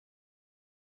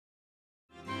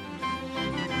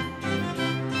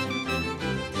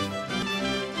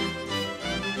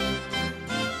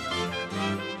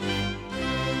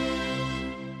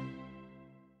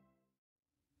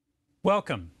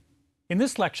Welcome. In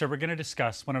this lecture, we're going to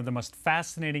discuss one of the most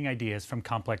fascinating ideas from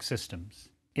complex systems,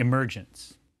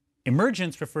 emergence.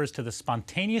 Emergence refers to the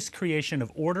spontaneous creation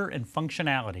of order and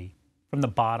functionality from the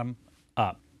bottom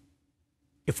up.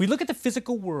 If we look at the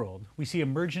physical world, we see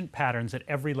emergent patterns at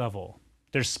every level.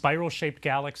 There's spiral-shaped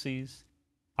galaxies,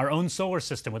 our own solar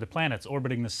system with the planets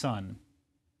orbiting the sun,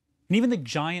 and even the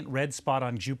giant red spot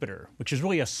on Jupiter, which is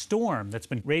really a storm that's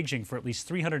been raging for at least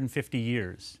 350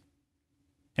 years.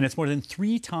 And it's more than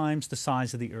 3 times the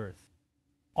size of the Earth.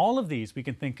 All of these we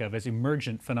can think of as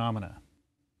emergent phenomena.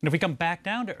 And if we come back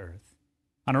down to Earth,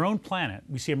 on our own planet,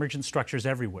 we see emergent structures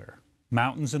everywhere.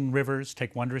 Mountains and rivers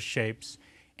take wondrous shapes.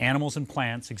 Animals and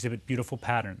plants exhibit beautiful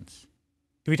patterns.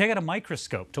 If we take out a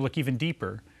microscope to look even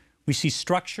deeper, we see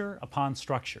structure upon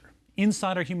structure.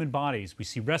 Inside our human bodies, we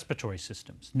see respiratory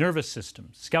systems, nervous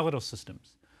systems, skeletal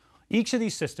systems. Each of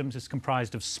these systems is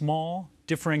comprised of small,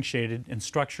 differentiated, and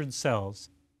structured cells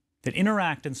that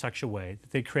interact in such a way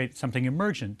that they create something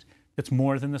emergent that's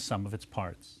more than the sum of its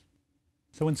parts.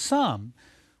 So in sum,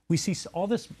 we see all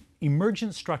this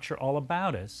emergent structure all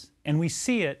about us, and we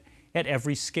see it at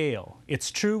every scale. It's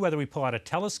true whether we pull out a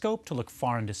telescope to look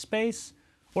far into space,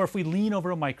 or if we lean over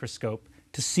a microscope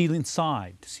to see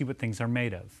inside, to see what things are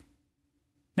made of.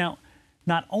 Now,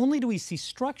 not only do we see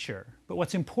structure, but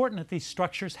what's important is that these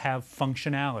structures have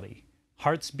functionality.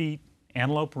 Hearts beat,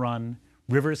 antelope run,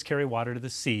 rivers carry water to the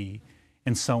sea,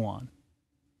 and so on.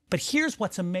 But here's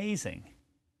what's amazing.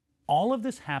 All of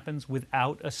this happens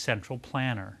without a central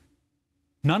planner.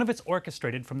 None of it's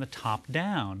orchestrated from the top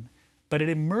down, but it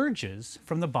emerges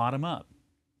from the bottom up.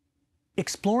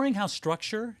 Exploring how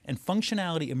structure and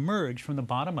functionality emerge from the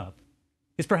bottom up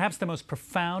is perhaps the most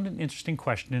profound and interesting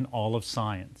question in all of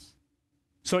science.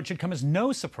 So it should come as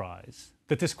no surprise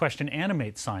that this question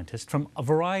animates scientists from a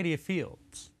variety of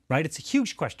fields, right? It's a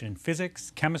huge question in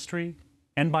physics, chemistry,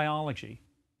 and biology.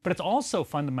 But it's also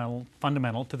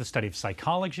fundamental to the study of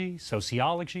psychology,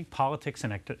 sociology, politics,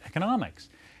 and economics.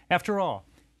 After all,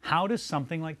 how does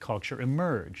something like culture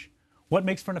emerge? What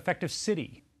makes for an effective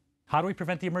city? How do we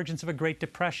prevent the emergence of a Great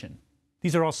Depression?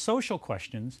 These are all social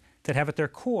questions that have at their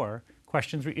core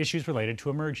issues related to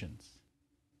emergence.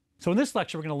 So in this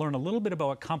lecture, we're going to learn a little bit about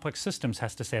what complex systems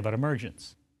has to say about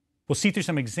emergence. We'll see through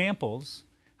some examples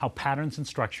how patterns and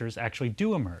structures actually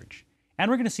do emerge.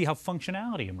 And we're going to see how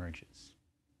functionality emerges.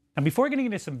 Now, before getting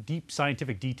into some deep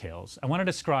scientific details, I want to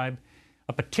describe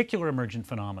a particular emergent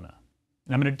phenomena.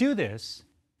 And I'm going to do this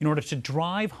in order to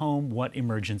drive home what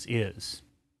emergence is.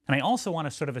 And I also want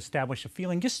to sort of establish a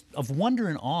feeling just of wonder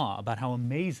and awe about how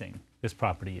amazing this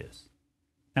property is.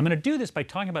 I'm going to do this by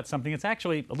talking about something that's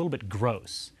actually a little bit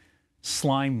gross.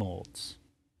 Slime molds.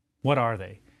 What are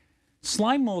they?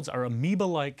 Slime molds are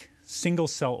amoeba-like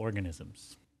single-cell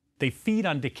organisms. They feed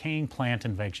on decaying plant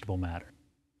and vegetable matter.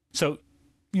 So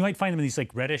you might find them in these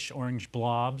like reddish-orange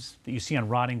blobs that you see on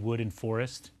rotting wood in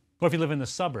forest. Or if you live in the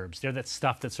suburbs, they're that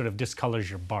stuff that sort of discolors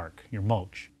your bark, your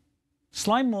mulch.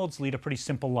 Slime molds lead a pretty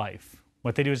simple life.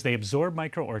 What they do is they absorb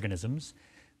microorganisms,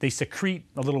 they secrete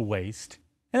a little waste,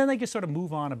 and then they just sort of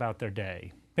move on about their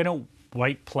day. They don't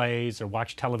write plays or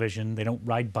watch television. They don't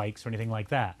ride bikes or anything like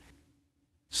that.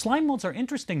 Slime molds are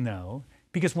interesting, though,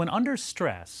 because when under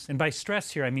stress, and by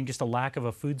stress here I mean just a lack of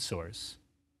a food source,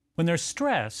 when they're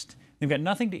stressed, they've got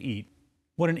nothing to eat,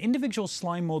 what an individual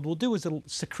slime mold will do is it'll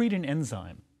secrete an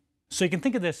enzyme. So you can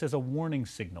think of this as a warning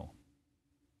signal.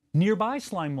 Nearby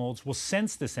slime molds will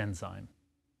sense this enzyme,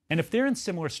 and if they're in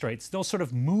similar straits, they'll sort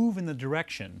of move in the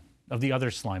direction of the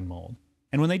other slime mold.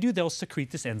 And when they do, they'll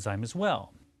secrete this enzyme as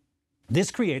well.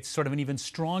 This creates sort of an even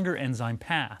stronger enzyme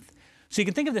path. So you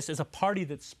can think of this as a party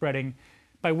that's spreading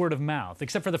by word of mouth,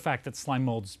 except for the fact that slime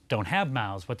molds don't have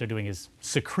mouths. What they're doing is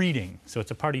secreting. So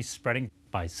it's a party spreading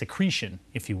by secretion,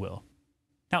 if you will.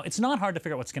 Now, it's not hard to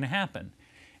figure out what's going to happen.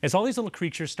 As all these little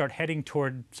creatures start heading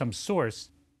toward some source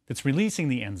that's releasing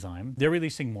the enzyme, they're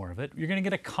releasing more of it, you're going to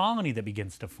get a colony that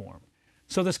begins to form.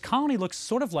 So this colony looks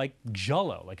sort of like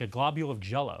Jell-O, like a globule of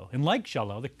Jell-O. And like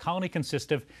Jell-O, the colony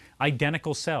consists of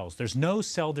identical cells. There's no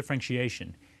cell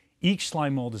differentiation. Each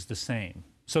slime mold is the same.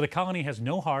 So the colony has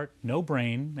no heart, no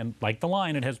brain, and like the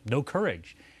lion, it has no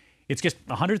courage. It's just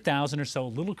 100,000 or so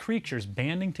little creatures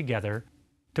banding together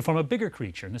to form a bigger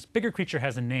creature. And this bigger creature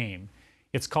has a name.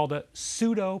 It's called a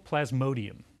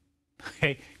pseudoplasmodium.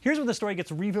 Okay, here's where the story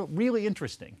gets really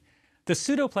interesting. The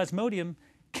pseudoplasmodium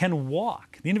can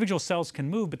walk. The individual cells can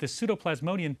move, but the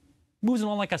pseudoplasmodium moves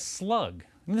along like a slug.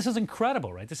 I mean, this is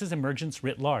incredible, right? This is emergence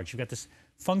writ large. You've got this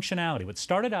functionality. What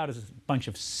started out as a bunch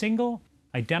of single,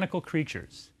 identical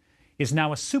creatures is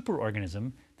now a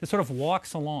superorganism that sort of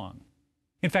walks along.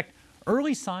 In fact,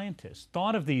 Early scientists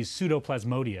thought of these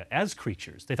pseudoplasmodia as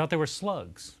creatures. They thought they were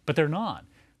slugs, but they're not.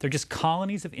 They're just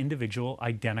colonies of individual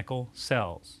identical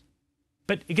cells.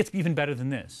 But it gets even better than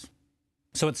this.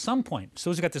 So at some point,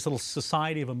 so we've got this little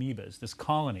society of amoebas, this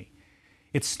colony.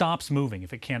 It stops moving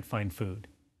if it can't find food.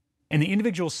 And the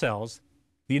individual cells,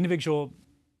 the individual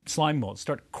slime molds,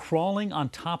 start crawling on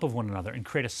top of one another and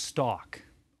create a stalk.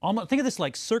 Almost, think of this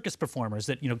like circus performers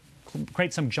that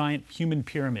create some giant human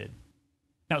pyramid.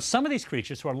 Now, some of these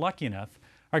creatures who are lucky enough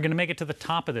are going to make it to the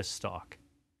top of this stalk.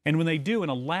 And when they do, in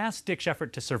a last-ditch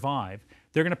effort to survive,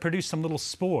 they're going to produce some little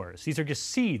spores. These are just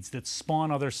seeds that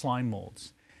spawn other slime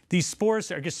molds. These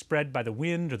spores are just spread by the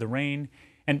wind or the rain.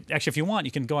 And actually, if you want,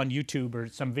 you can go on YouTube or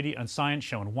some video on Science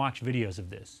Show and watch videos of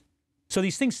this. So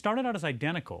these things started out as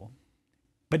identical,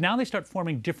 but now they start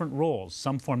forming different roles.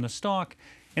 Some form the stalk,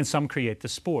 and some create the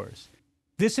spores.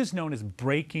 This is known as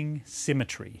breaking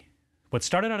symmetry. What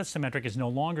started out as symmetric is no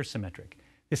longer symmetric.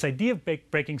 This idea of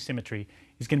breaking symmetry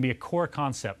is going to be a core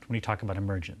concept when we talk about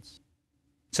emergence.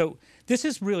 So this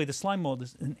is really, the slime mold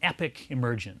is an epic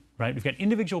emergent, right? We've got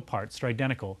individual parts that are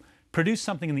identical, produce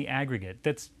something in the aggregate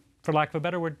that's, for lack of a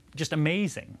better word, just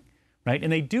amazing, right?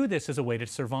 And they do this as a way to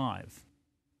survive.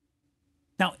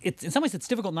 Now, in some ways, it's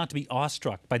difficult not to be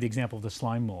awestruck by the example of the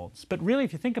slime molds. But really,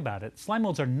 if you think about it, slime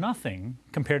molds are nothing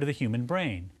compared to the human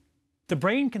brain. The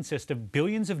brain consists of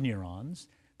billions of neurons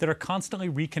that are constantly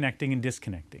reconnecting and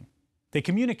disconnecting. They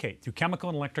communicate through chemical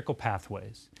and electrical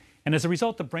pathways. And as a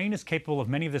result, the brain is capable of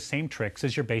many of the same tricks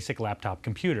as your basic laptop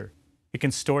computer. It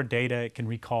can store data, it can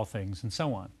recall things, and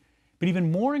so on. But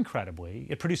even more incredibly,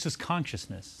 it produces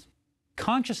consciousness.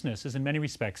 Consciousness is in many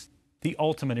respects the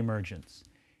ultimate emergence.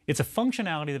 It's a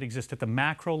functionality that exists at the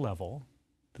macro level,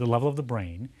 the level of the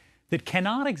brain, that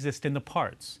cannot exist in the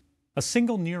parts. A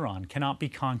single neuron cannot be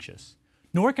conscious,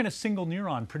 nor can a single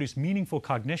neuron produce meaningful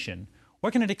cognition,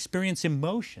 or can it experience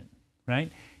emotion,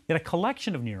 right? Yet a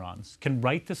collection of neurons can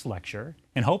write this lecture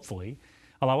and hopefully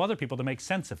allow other people to make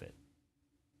sense of it,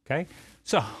 okay?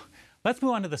 So let's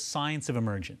move on to the science of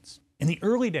emergence. In the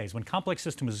early days, when complex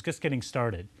systems was just getting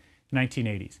started, in the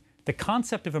 1980s, the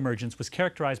concept of emergence was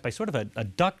characterized by sort of a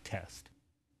duck test.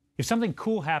 If something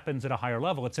cool happens at a higher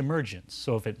level, it's emergence.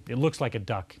 So if it looks like a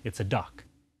duck, it's a duck.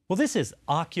 Well, this is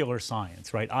ocular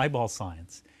science, right? Eyeball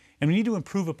science. And we need to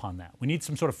improve upon that. We need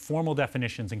some sort of formal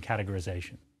definitions and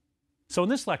categorization. So in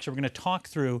this lecture, we're going to talk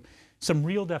through some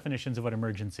real definitions of what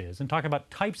emergence is and talk about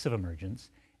types of emergence,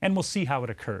 and we'll see how it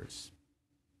occurs.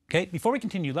 Okay, before we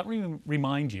continue, let me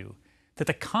remind you that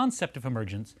the concept of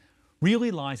emergence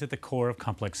really lies at the core of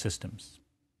complex systems.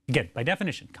 Again, by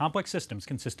definition, complex systems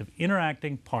consist of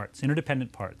interacting parts,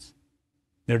 interdependent parts.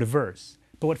 They're diverse.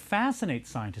 But what fascinates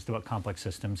scientists about complex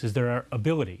systems is their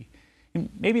ability,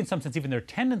 and maybe in some sense even their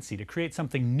tendency, to create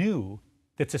something new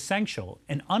that's essential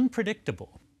and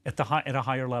unpredictable at a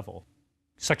higher level,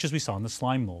 such as we saw in the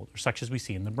slime mold or such as we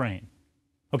see in the brain.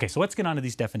 Okay, so let's get on to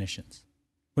these definitions.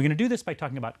 We're going to do this by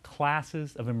talking about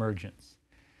classes of emergence.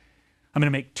 I'm going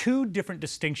to make two different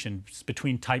distinctions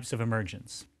between types of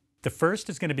emergence. The first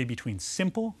is going to be between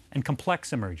simple and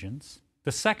complex emergence.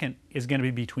 The second is going to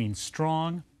be between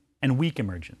strong and weak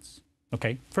emergence.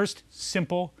 Okay, first,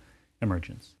 simple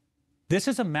emergence. This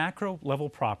is a macro level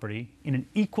property in an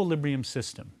equilibrium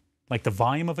system, like the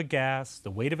volume of a gas,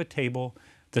 the weight of a table,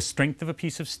 the strength of a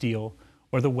piece of steel,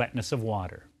 or the wetness of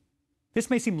water. This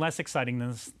may seem less exciting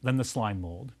than the slime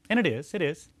mold, and it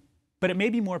is, but it may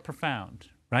be more profound,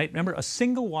 right? Remember, a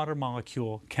single water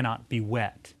molecule cannot be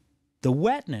wet. The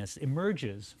wetness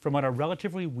emerges from what are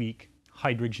relatively weak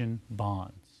hydrogen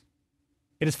bonds.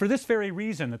 It is for this very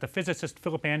reason that the physicist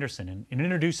Philip Anderson, in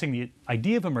introducing the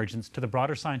idea of emergence to the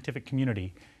broader scientific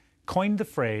community, coined the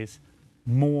phrase,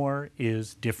 more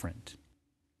is different.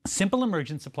 Simple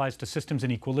emergence applies to systems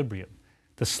in equilibrium.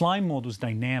 The slime mold was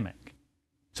dynamic.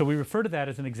 So we refer to that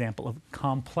as an example of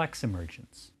complex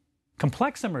emergence.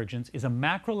 Complex emergence is a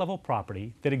macro-level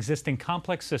property that exists in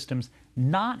complex systems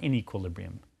not in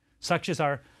equilibrium, such as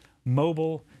our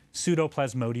mobile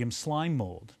pseudoplasmodium slime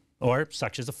mold, or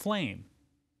such as a flame.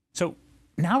 So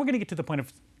now we're going to get to the point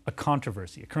of a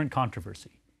controversy, a current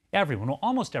controversy. Everyone, well,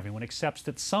 almost everyone, accepts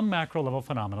that some macro-level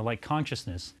phenomena, like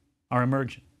consciousness, are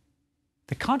emergent.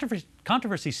 The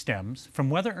controversy stems from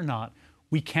whether or not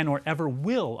we can or ever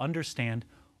will understand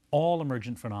all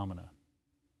emergent phenomena.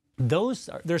 There's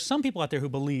some people out there who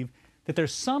believe that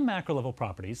there's some macro-level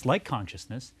properties, like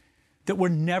consciousness, that we're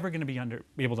never going to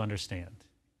be able to understand.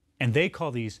 And they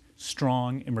call these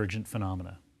strong emergent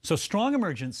phenomena. So strong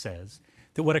emergence says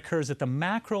that what occurs at the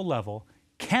macro level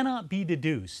cannot be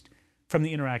deduced from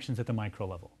the interactions at the micro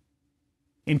level.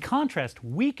 In contrast,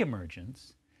 weak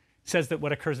emergence says that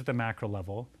what occurs at the macro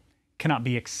level cannot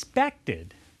be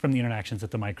expected from the interactions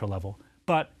at the micro level,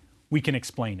 but we can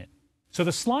explain it. So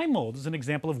the slime mold is an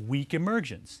example of weak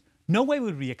emergence. No way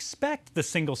would we expect the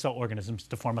single-cell organisms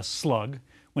to form a slug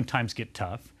when times get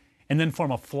tough, and then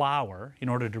form a flower in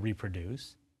order to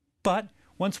reproduce. But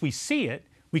once we see it,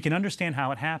 we can understand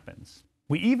how it happens.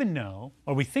 We even know,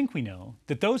 or we think we know,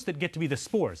 that those that get to be the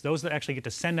spores, those that actually get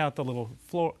to send out the little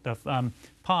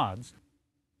pods,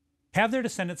 have their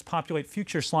descendants populate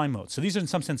future slime modes. So these are in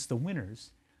some sense the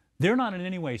winners. They're not in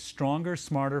any way stronger,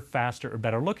 smarter, faster, or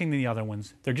better looking than the other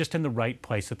ones. They're just in the right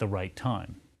place at the right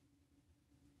time.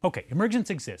 Okay, emergence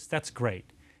exists. That's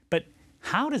great. But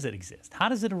how does it exist? How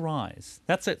does it arise?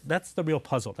 That's the real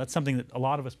puzzle. That's something that a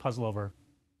lot of us puzzle over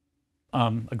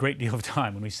a great deal of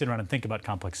time when we sit around and think about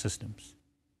complex systems.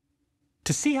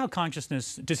 To see how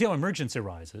emergence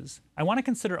arises, I want to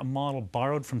consider a model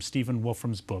borrowed from Stephen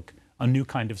Wolfram's book, A New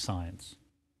Kind of Science.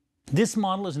 This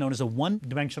model is known as a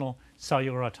one-dimensional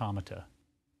cellular automata.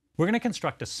 We're going to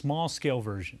construct a small-scale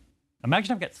version.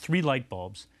 Imagine I've got 3 light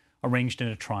bulbs arranged in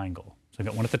a triangle. So I've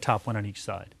got one at the top, one on each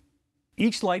side.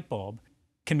 Each light bulb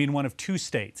can be in one of 2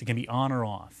 states. It can be on or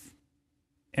off.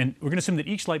 And we're going to assume that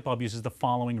each light bulb uses the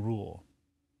following rule.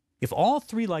 If all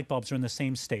 3 light bulbs are in the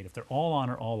same state, if they're all on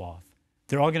or all off,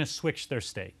 they're all going to switch their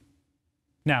state.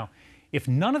 Now, if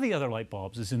none of the other light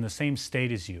bulbs is in the same state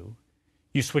as you,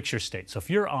 you switch your state. So if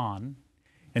you're on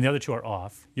and the other 2 are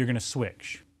off, you're going to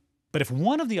switch. But if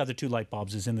one of the other 2 light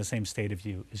bulbs is in the same state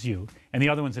as you, and the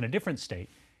other one's in a different state,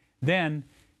 then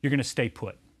you're going to stay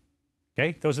put.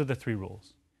 Okay? Those are the 3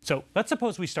 rules. So let's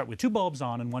suppose we start with 2 bulbs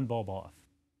on and 1 bulb off.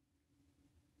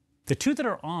 The 2 that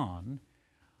are on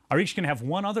are each going to have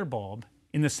 1 other bulb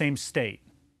in the same state.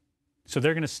 So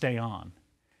they're going to stay on.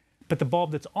 But the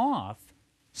bulb that's off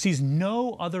sees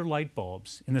no other light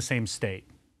bulbs in the same state.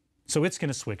 So it's going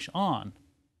to switch on.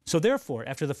 So therefore,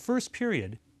 after the first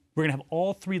period, we're going to have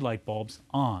all 3 light bulbs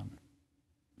on.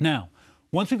 Now,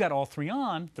 once we've got all 3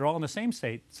 on, they're all in the same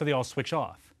state, so they all switch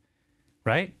off,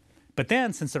 right? But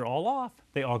then, since they're all off,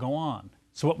 they all go on.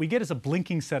 So what we get is a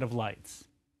blinking set of lights.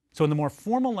 So in the more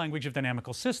formal language of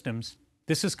dynamical systems,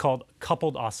 this is called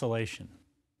coupled oscillation.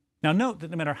 Now note that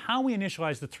no matter how we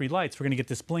initialize the 3 lights, we're going to get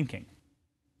this blinking.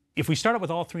 If we start out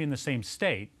with all 3 in the same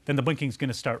state, then the blinking is going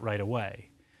to start right away.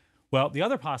 Well, the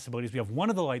other possibility is we have one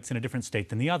of the lights in a different state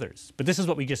than the others. But this is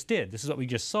what we just did. This is what we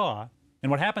just saw. And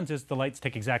what happens is the lights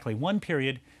take exactly 1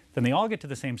 period, then they all get to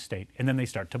the same state, and then they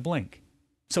start to blink.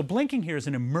 So blinking here is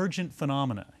an emergent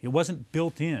phenomena. It wasn't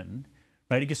built in,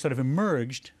 right? It just sort of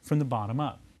emerged from the bottom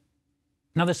up.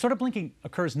 Now, this sort of blinking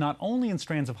occurs not only in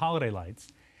strands of holiday lights,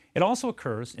 it also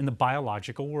occurs in the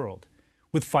biological world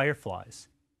with fireflies.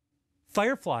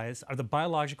 Fireflies are the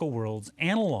biological world's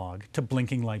analog to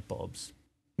blinking light bulbs.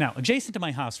 Now, adjacent to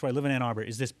my house where I live in Ann Arbor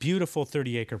is this beautiful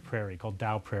 30-acre prairie called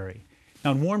Dow Prairie.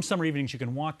 Now, in warm summer evenings, you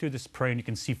can walk through this prairie and you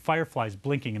can see fireflies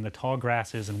blinking in the tall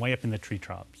grasses and way up in the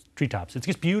treetops. It's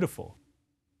just beautiful.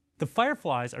 The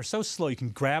fireflies are so slow you can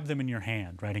grab them in your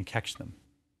hand, right, and catch them.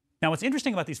 Now, what's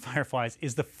interesting about these fireflies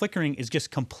is the flickering is just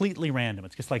completely random.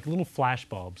 It's just like little flash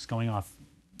bulbs going off,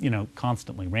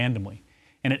 constantly, randomly.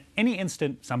 And at any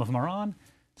instant, some of them are on,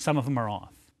 some of them are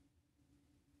off.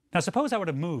 Now, suppose I were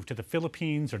to move to the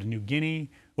Philippines or to New Guinea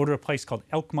or to a place called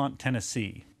Elkmont,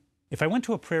 Tennessee. If I went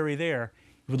to a prairie there,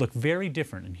 it would look very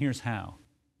different, and here's how.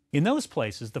 In those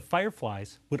places, the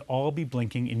fireflies would all be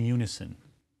blinking in unison.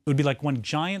 It would be like one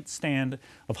giant stand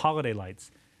of holiday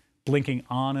lights blinking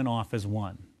on and off as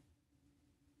one.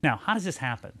 Now, how does this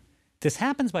happen? This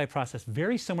happens by a process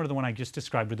very similar to the one I just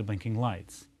described with the blinking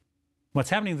lights. What's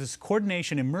happening is this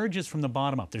coordination emerges from the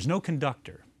bottom up. There's no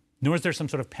conductor, nor is there some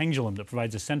sort of pendulum that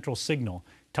provides a central signal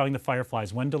telling the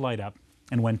fireflies when to light up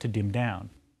and when to dim down.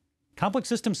 Complex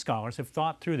system scholars have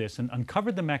thought through this and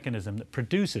uncovered the mechanism that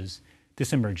produces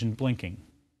this emergent blinking.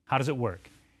 How does it work?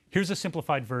 Here's a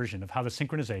simplified version of how the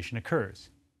synchronization occurs.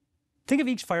 Think of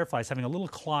each firefly as having a little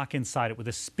clock inside it with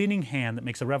a spinning hand that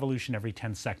makes a revolution every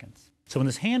 10 seconds. So when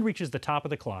this hand reaches the top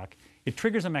of the clock, it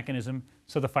triggers a mechanism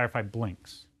so the firefly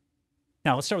blinks.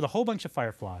 Now let's start with a whole bunch of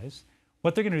fireflies.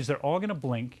 What they're going to do is they're all going to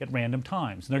blink at random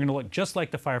times. And they're going to look just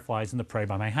like the fireflies in the prairie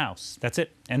by my house. That's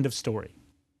it. End of story.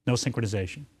 No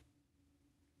synchronization.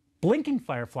 Blinking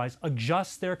fireflies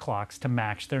adjust their clocks to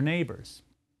match their neighbors.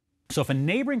 So if a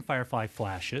neighboring firefly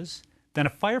flashes, then a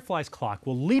firefly's clock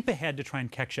will leap ahead to try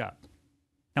and catch up.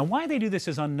 Now, why they do this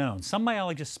is unknown. Some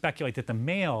biologists speculate that the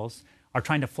males are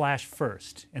trying to flash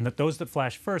first, and that those that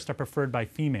flash first are preferred by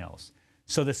females.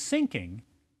 So the syncing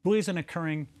really isn't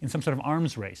occurring in some sort of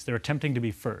arms race. They're attempting to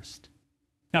be first.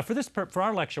 Now, for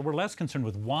our lecture, we're less concerned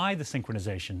with why the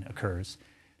synchronization occurs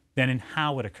than in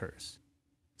how it occurs.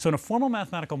 So in a formal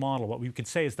mathematical model, what we could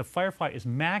say is the firefly is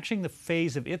matching the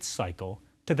phase of its cycle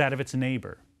to that of its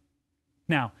neighbor.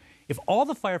 Now, if all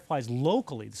the fireflies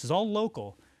locally, this is all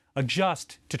local,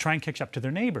 adjust to try and catch up to their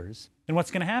neighbors, then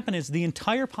what's going to happen is the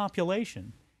entire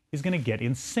population is going to get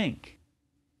in sync.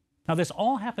 Now, this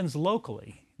all happens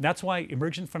locally. That's why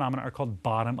emergent phenomena are called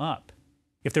bottom-up.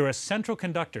 If there were a central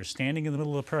conductor standing in the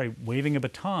middle of the prairie waving a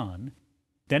baton,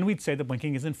 then we'd say the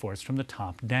blinking is enforced from the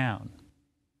top down.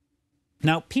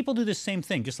 Now, people do the same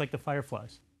thing, just like the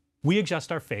fireflies. We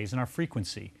adjust our phase and our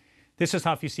frequency. This is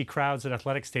how if you see crowds at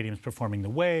athletic stadiums performing the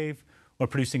wave or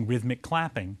producing rhythmic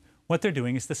clapping, what they're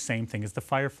doing is the same thing as the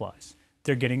fireflies.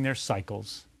 They're getting their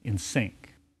cycles in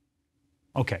sync.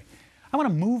 Okay, I want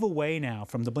to move away now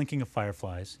from the blinking of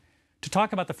fireflies to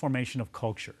talk about the formation of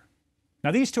culture.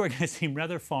 Now, these two are going to seem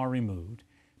rather far removed,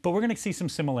 but we're going to see some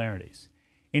similarities.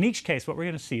 In each case, what we're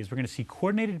going to see is we're going to see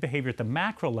coordinated behavior at the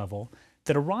macro level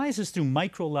that arises through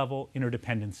micro-level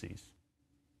interdependencies.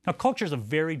 Now, culture is a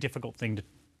very difficult thing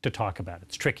to talk about.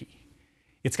 It's tricky.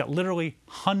 It's got literally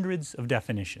hundreds of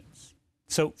definitions.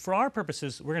 So for our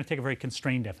purposes, we're going to take a very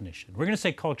constrained definition. We're going to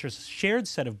say culture is a shared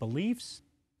set of beliefs,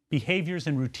 behaviors,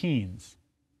 and routines.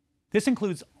 This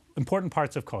includes important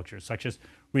parts of culture, such as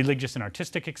religious and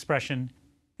artistic expression,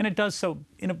 and it does so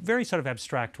in a very sort of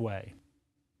abstract way.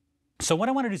 So what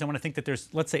I want to do is I want to think that there's,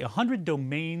 let's say, 100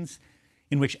 domains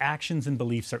in which actions and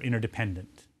beliefs are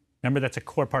interdependent. Remember, that's a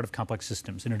core part of complex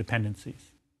systems,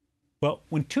 interdependencies. Well,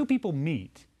 when two people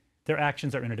meet, their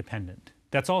actions are interdependent.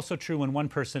 That's also true when one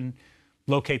person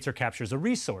locates or captures a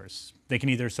resource. They can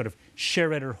either sort of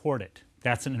share it or hoard it.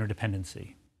 That's an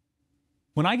interdependency.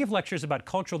 When I give lectures about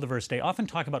cultural diversity, I often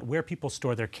talk about where people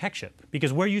store their ketchup,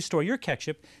 because where you store your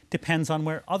ketchup depends on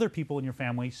where other people in your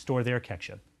family store their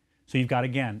ketchup. So you've got,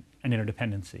 again, an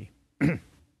interdependency.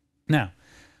 Now,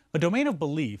 a domain of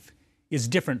belief is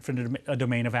different from a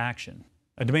domain of action.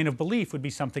 A domain of belief would be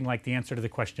something like the answer to the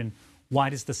question, why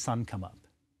does the sun come up?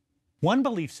 One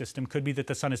belief system could be that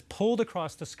the sun is pulled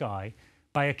across the sky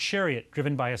by a chariot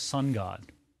driven by a sun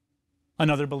god.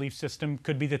 Another belief system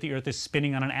could be that the Earth is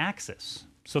spinning on an axis,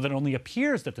 so that it only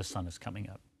appears that the sun is coming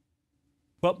up.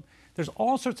 Well, there's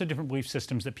all sorts of different belief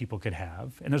systems that people could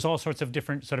have, and there's all sorts of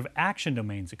different sort of action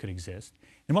domains that could exist.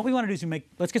 And what we want to do is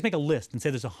let's just make a list and say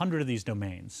there's 100 of these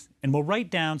domains, and we'll write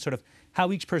down sort of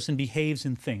how each person behaves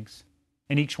and thinks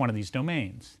in each one of these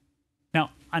domains. Now,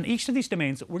 on each of these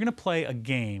domains, we're going to play a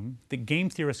game that game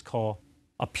theorists call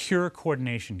a pure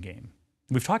coordination game.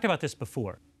 We've talked about this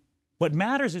before. What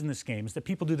matters in this game is that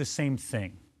people do the same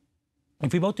thing.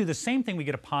 If we both do the same thing, we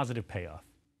get a positive payoff.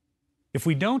 If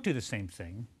we don't do the same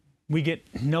thing, we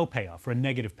get no payoff or a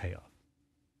negative payoff.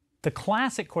 The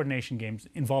classic coordination game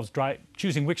involves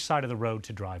choosing which side of the road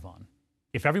to drive on.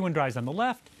 If everyone drives on the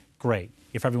left, great.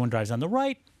 If everyone drives on the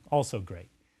right, also great.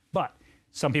 But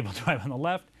some people drive on the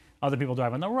left, other people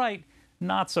drive on the right,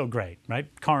 not so great, right?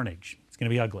 Carnage. It's going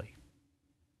to be ugly.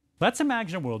 Let's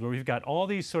imagine a world where we've got all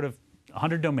these sort of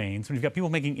 100 domains, and we've got people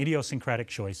making idiosyncratic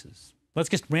choices. Let's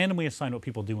just randomly assign what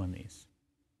people do on these.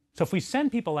 So if we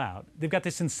send people out, they've got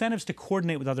this incentives to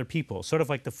coordinate with other people, sort of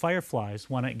like the fireflies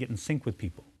want to get in sync with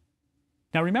people.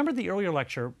 Now remember the earlier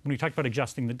lecture when we talked about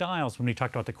adjusting the dials, when we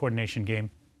talked about the coordination game,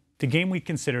 the game we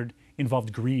considered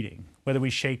involved greeting, whether we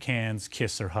shake hands,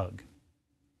 kiss, or hug.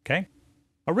 Okay?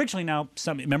 Originally now,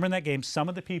 remember in that game, some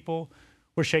of the people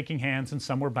were shaking hands and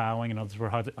some were bowing and others were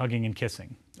hugging and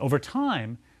kissing. Over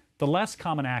time, the less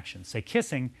common actions, say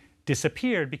kissing,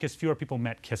 disappeared because fewer people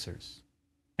met kissers.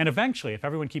 And eventually, if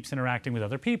everyone keeps interacting with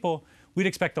other people, we'd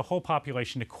expect the whole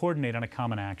population to coordinate on a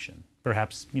common action,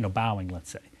 perhaps, bowing,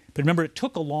 let's say. But remember, it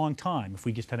took a long time if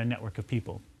we just had a network of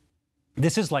people.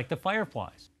 This is like the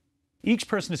fireflies. Each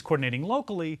person is coordinating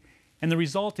locally, and the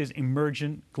result is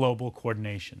emergent global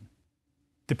coordination.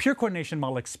 The pure coordination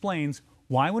model explains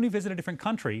why when we visit a different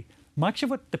country, much of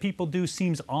what the people do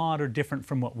seems odd or different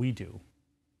from what we do.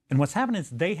 And what's happened is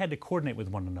they had to coordinate with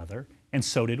one another, and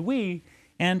so did we,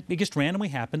 and it just randomly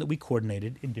happened that we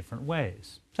coordinated in different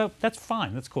ways. So that's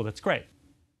fine, that's cool, that's great.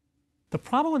 The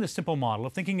problem with this simple model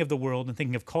of thinking of the world and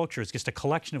thinking of culture as just a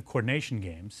collection of coordination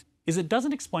games is it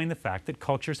doesn't explain the fact that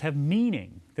cultures have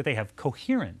meaning, that they have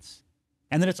coherence,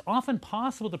 and that it's often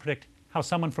possible to predict how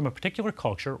someone from a particular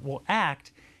culture will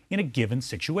act in a given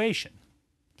situation.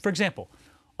 For example,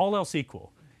 all else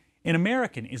equal, an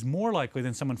American is more likely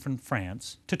than someone from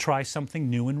France to try something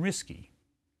new and risky,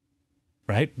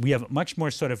 right? We have much more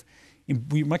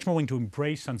we're much more willing to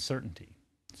embrace uncertainty.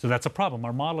 So that's a problem.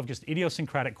 Our model of just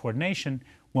idiosyncratic coordination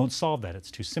won't solve that.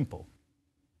 It's too simple.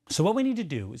 So what we need to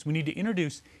do is we need to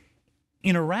introduce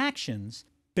interactions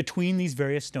between these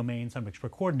various domains on which we're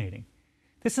coordinating.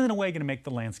 This is in a way going to make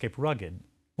the landscape rugged.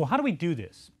 Well, how do we do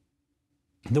this?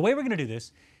 The way we're going to do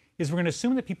this is we're going to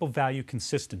assume that people value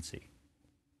consistency.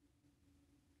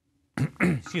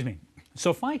 Excuse me.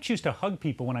 So if I choose to hug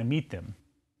people when I meet them,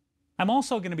 I'm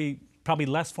also going to be probably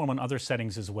less formal in other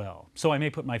settings as well. So I may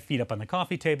put my feet up on the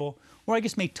coffee table, or I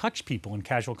just may touch people in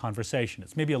casual conversation.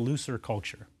 It's maybe a looser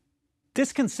culture.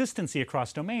 This consistency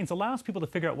across domains allows people to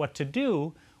figure out what to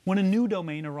do when a new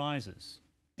domain arises.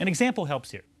 An example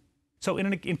helps here. So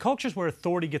in cultures where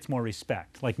authority gets more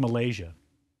respect, like Malaysia,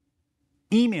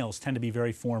 emails tend to be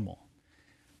very formal.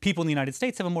 People in the United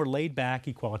States have a more laid-back,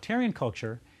 equalitarian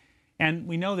culture, and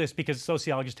we know this because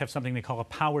sociologists have something they call a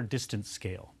power distance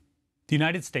scale. The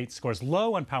United States scores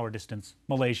low on power distance,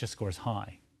 Malaysia scores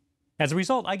high. As a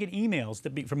result, I get emails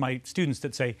from my students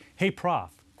that say, "Hey,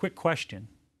 prof, quick question."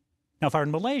 Now, if I were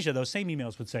in Malaysia, those same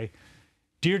emails would say,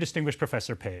 "Dear distinguished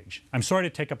Professor Page, I'm sorry to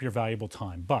take up your valuable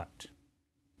time, but,"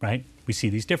 right? We see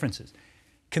these differences.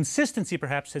 Consistency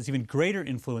perhaps has even greater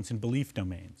influence in belief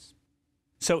domains.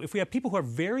 So if we have people who are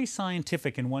very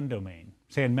scientific in one domain,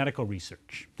 say in medical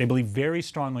research, they believe very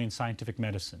strongly in scientific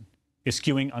medicine,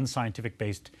 eschewing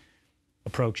unscientific-based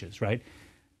approaches, right?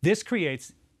 This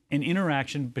creates an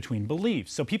interaction between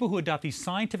beliefs. So people who adopt these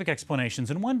scientific explanations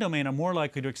in one domain are more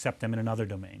likely to accept them in another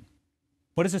domain.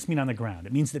 What does this mean on the ground?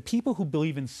 It means that people who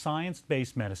believe in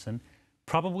science-based medicine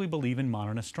probably believe in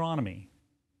modern astronomy.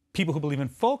 People who believe in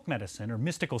folk medicine or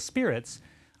mystical spirits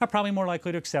are probably more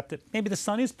likely to accept that maybe the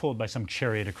sun is pulled by some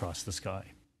chariot across the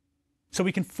sky. So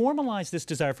we can formalize this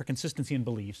desire for consistency in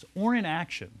beliefs or in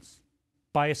actions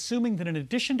by assuming that in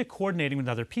addition to coordinating with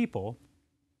other people,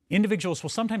 individuals will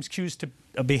sometimes choose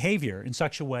a behavior in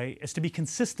such a way as to be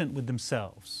consistent with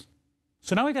themselves.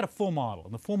 So now we've got a full model,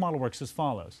 and the full model works as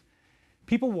follows.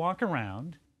 People walk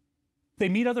around, they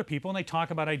meet other people, and they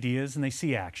talk about ideas, and they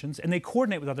see actions, and they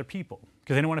coordinate with other people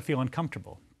because they don't want to feel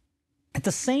uncomfortable. At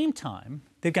the same time,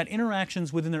 they've got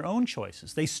interactions within their own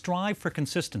choices. They strive for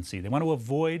consistency. They want to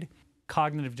avoid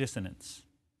cognitive dissonance.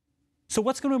 So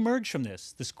what's going to emerge from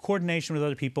this coordination with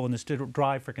other people and this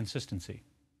drive for consistency?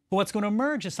 Well, what's going to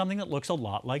emerge is something that looks a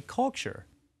lot like culture.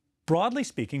 Broadly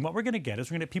speaking, what we're going to get is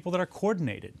we're going to get people that are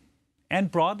coordinated.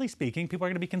 And broadly speaking, people are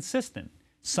going to be consistent,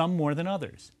 some more than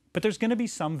others. But there's going to be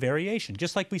some variation.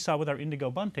 Just like we saw with our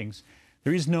indigo buntings,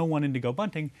 there is no one indigo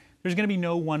bunting. There's going to be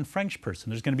no one French person.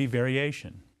 There's going to be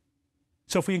variation.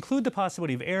 So if we include the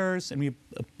possibility of errors and we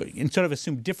instead of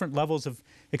assume different levels of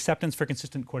acceptance for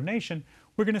consistent coordination,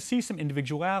 we're going to see some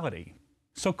individuality.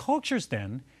 So cultures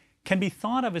then can be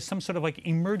thought of as some sort of like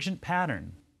emergent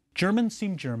pattern. Germans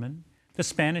seem German, the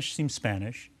Spanish seem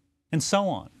Spanish, and so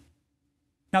on.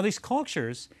 Now these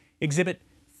cultures exhibit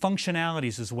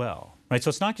functionalities as well, right? So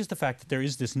it's not just the fact that there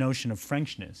is this notion of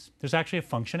Frenchness. There's actually a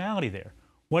functionality there.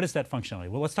 What is that functionality?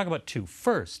 Well, let's talk about two.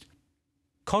 First,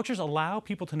 cultures allow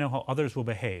people to know how others will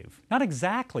behave. Not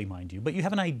exactly, mind you, but you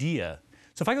have an idea.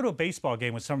 So if I go to a baseball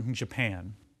game with someone from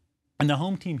Japan and the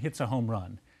home team hits a home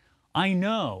run, I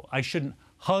know I shouldn't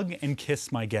hug and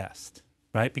kiss my guest,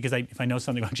 right? Because if I know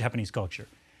something about Japanese culture.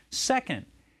 Second,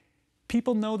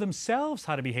 people know themselves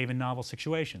how to behave in novel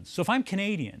situations. So if I'm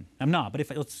Canadian, I'm not, but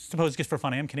let's suppose just for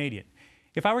fun I am Canadian.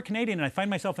 If I were Canadian and I find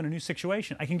myself in a new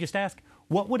situation, I can just ask,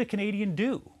 what would a Canadian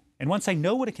do? And once I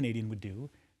know what a Canadian would do,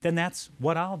 then that's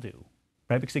what I'll do,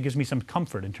 right? Because it gives me some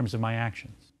comfort in terms of my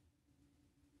actions.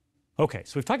 Okay,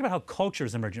 so we've talked about how culture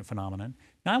is an emergent phenomenon.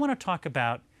 Now I want to talk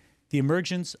about the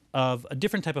emergence of a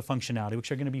different type of functionality,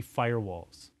 which are going to be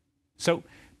firewalls. So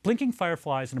blinking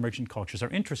fireflies in emergent cultures are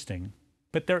interesting,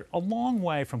 but they're a long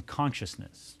way from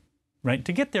consciousness, right?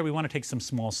 To get there, we want to take some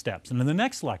small steps. And in the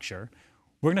next lecture,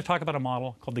 we're going to talk about a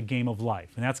model called the game of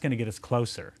life, and that's going to get us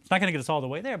closer. It's not going to get us all the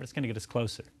way there, but it's going to get us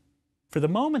closer. For the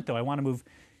moment, though, I want to move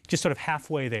just sort of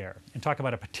halfway there and talk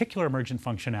about a particular emergent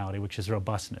functionality, which is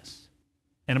robustness.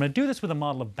 And I'm going to do this with a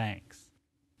model of banks.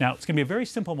 Now, it's going to be a very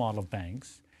simple model of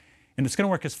banks, and it's going to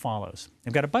work as follows.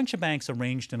 I've got a bunch of banks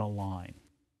arranged in a line.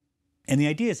 And the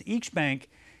idea is each bank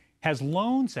has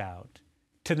loans out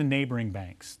to the neighboring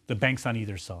banks, the banks on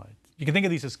either side. You can think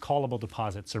of these as callable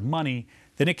deposits or money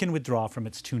that it can withdraw from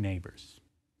its two neighbors.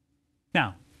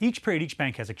 Now, each period, each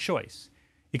bank has a choice.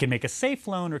 It can make a safe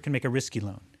loan or it can make a risky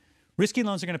loan. Risky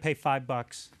loans are going to pay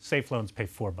 $5, safe loans pay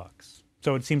 $4.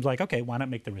 So it seems like, okay, why not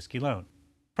make the risky loan?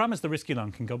 Problem is the risky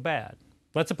loan can go bad.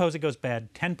 Let's suppose it goes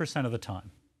bad 10% of the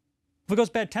time. If it goes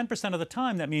bad 10% of the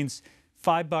time, that means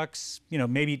 $5,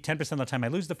 maybe 10% of the time I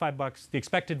lose the $5, the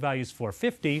expected value is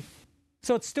 $4.50,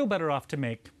 so it's still better off to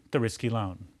make the risky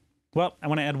loan. Well, I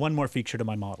want to add one more feature to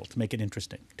my model to make it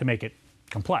interesting, to make it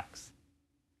complex.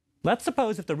 Let's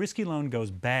suppose if the risky loan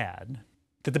goes bad,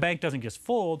 that the bank doesn't just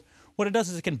fold, what it does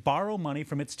is it can borrow money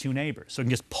from its two neighbors. So it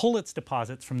can just pull its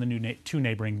deposits from the two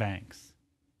neighboring banks.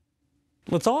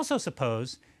 Let's also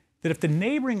suppose that if the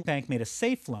neighboring bank made a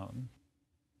safe loan,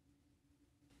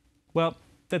 well,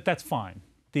 that's fine.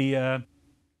 You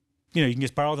can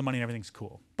just borrow the money and everything's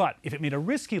cool. But if it made a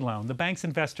risky loan, the bank's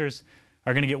investors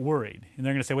are going to get worried. And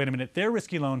they're going to say, wait a minute, their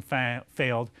risky loan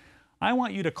failed. I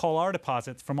want you to call our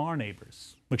deposits from our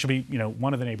neighbors, which will be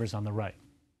one of the neighbors on the right.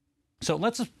 So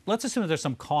let's assume that there's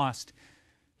some cost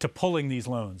to pulling these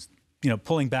loans,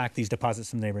 pulling back these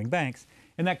deposits from neighboring banks,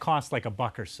 and that costs like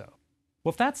 $1 or so.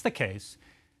 Well, if that's the case,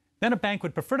 then a bank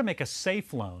would prefer to make a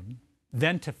safe loan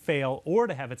than to fail or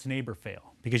to have its neighbor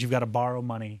fail, because you've got to borrow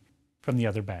money from the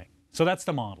other bank. So that's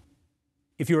the model.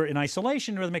 If you were in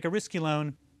isolation, you'd rather make a risky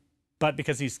loan, but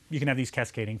because you can have these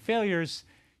cascading failures,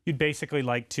 you'd basically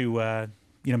like to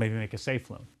maybe make a safe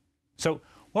loan. So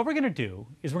what we're going to do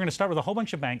is we're going to start with a whole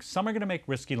bunch of banks. Some are going to make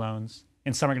risky loans,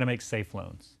 and some are going to make safe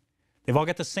loans. They've all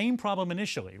got the same problem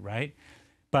initially, right?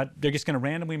 But they're just going to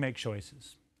randomly make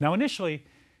choices. Now, initially,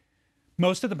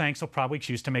 most of the banks will probably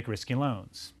choose to make risky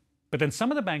loans. But then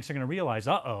some of the banks are going to realize,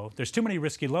 uh-oh, there's too many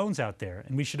risky loans out there,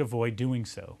 and we should avoid doing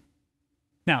so.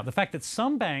 Now, the fact that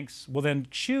some banks will then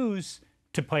choose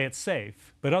to play it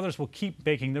safe, but others will keep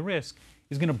taking the risk,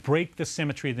 is going to break the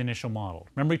symmetry of the initial model.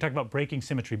 Remember we talked about breaking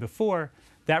symmetry before?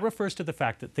 That refers to the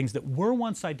fact that things that were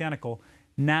once identical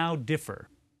now differ.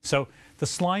 So the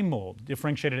slime mold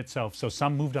differentiated itself, so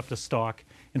some moved up to stalk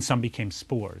and some became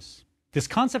spores. This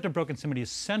concept of broken symmetry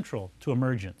is central to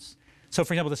emergence. So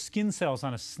for example, the skin cells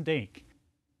on a snake,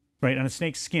 right, on a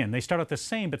snake's skin, they start out the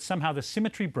same, but somehow the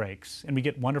symmetry breaks and we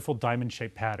get wonderful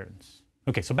diamond-shaped patterns.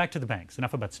 Okay, so back to the banks,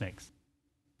 enough about snakes.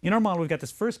 In our model, we've got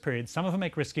this first period, some of them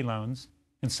make risky loans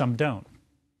and some don't.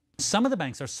 Some of the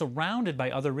banks are surrounded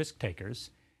by other risk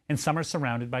takers and some are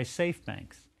surrounded by safe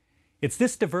banks. It's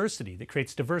this diversity that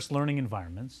creates diverse learning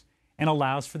environments and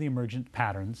allows for the emergent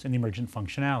patterns and the emergent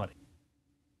functionality.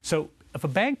 So if a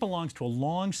bank belongs to a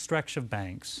long stretch of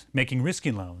banks making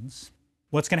risky loans,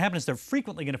 what's going to happen is they're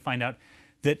frequently going to find out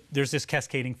that there's this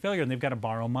cascading failure and they've got to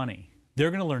borrow money.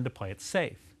 They're going to learn to play it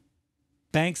safe.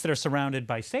 Banks that are surrounded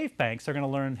by safe banks are going to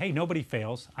learn, hey, nobody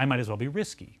fails, I might as well be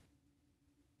risky.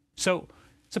 So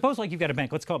suppose like you've got a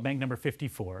bank, let's call it bank number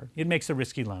 54. It makes a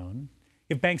risky loan.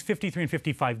 If banks 53 and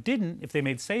 55 didn't, if they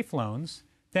made safe loans,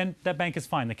 then that bank is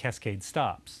fine, the cascade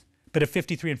stops. But if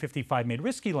 53 and 55 made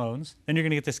risky loans, then you're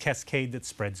going to get this cascade that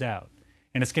spreads out.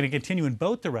 And it's going to continue in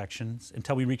both directions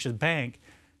until we reach a bank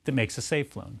that makes a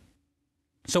safe loan.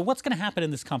 So what's going to happen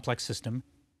in this complex system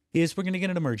is we're going to get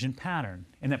an emergent pattern.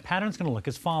 And that pattern is going to look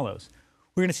as follows.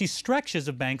 We're going to see stretches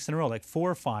of banks in a row, like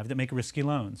 4 or 5, that make risky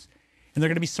loans. And they're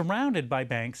going to be surrounded by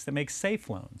banks that make safe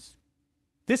loans.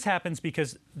 This happens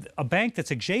because a bank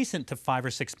that's adjacent to 5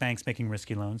 or 6 banks making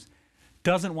risky loans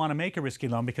doesn't want to make a risky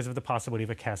loan because of the possibility of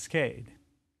a cascade.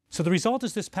 So the result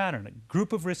is this pattern: a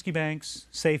group of risky banks,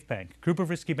 safe bank, group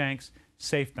of risky banks,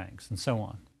 safe banks, and so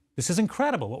on. This is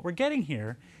incredible. What we're getting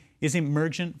here is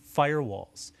emergent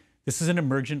firewalls. This is an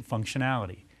emergent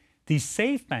functionality. These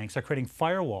safe banks are creating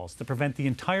firewalls that prevent the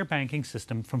entire banking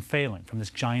system from failing, from this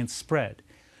giant spread.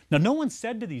 Now, no one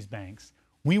said to these banks,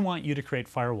 we want you to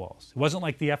create firewalls. It wasn't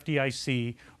like the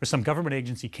FDIC or some government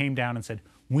agency came down and said,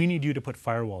 we need you to put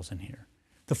firewalls in here.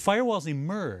 The firewalls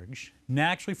emerge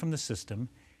naturally from the system,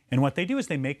 and what they do is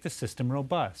they make the system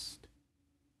robust.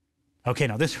 Okay,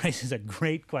 now this raises a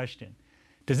great question.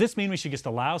 Does this mean we should just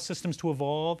allow systems to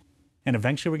evolve and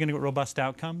eventually we're going to get robust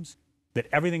outcomes? That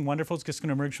everything wonderful is just going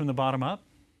to emerge from the bottom up?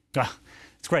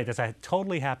 It's great. That's a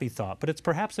totally happy thought, but it's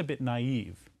perhaps a bit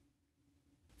naive.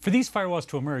 For these firewalls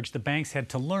to emerge, the banks had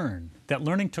to learn. That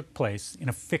learning took place in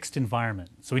a fixed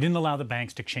environment, so we didn't allow the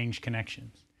banks to change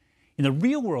connections. In the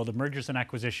real world of mergers and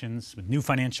acquisitions with new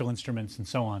financial instruments and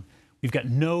so on, we've got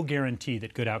no guarantee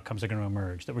that good outcomes are going to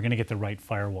emerge, that we're going to get the right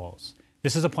firewalls.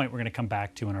 This is a point we're going to come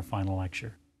back to in our final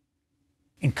lecture.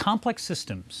 In complex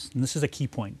systems, and this is a key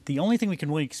point, the only thing we can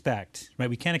really expect, right,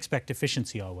 we can't expect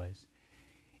efficiency always,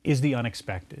 is the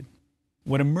unexpected.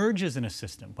 What emerges in a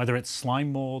system, whether it's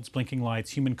slime molds, blinking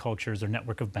lights, human cultures, or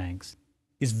network of banks,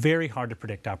 is very hard to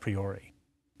predict a priori.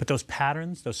 But those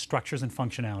patterns, those structures and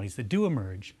functionalities that do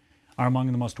emerge are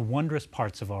among the most wondrous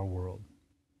parts of our world.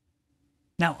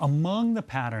 Now, among the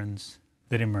patterns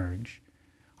that emerge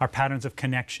are patterns of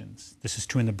connections. This is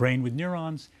true in the brain with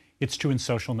neurons. It's true in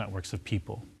social networks of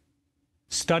people.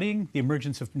 Studying the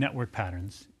emergence of network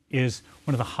patterns is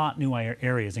one of the hot new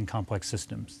areas in complex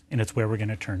systems, and it's where we're going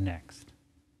to turn next.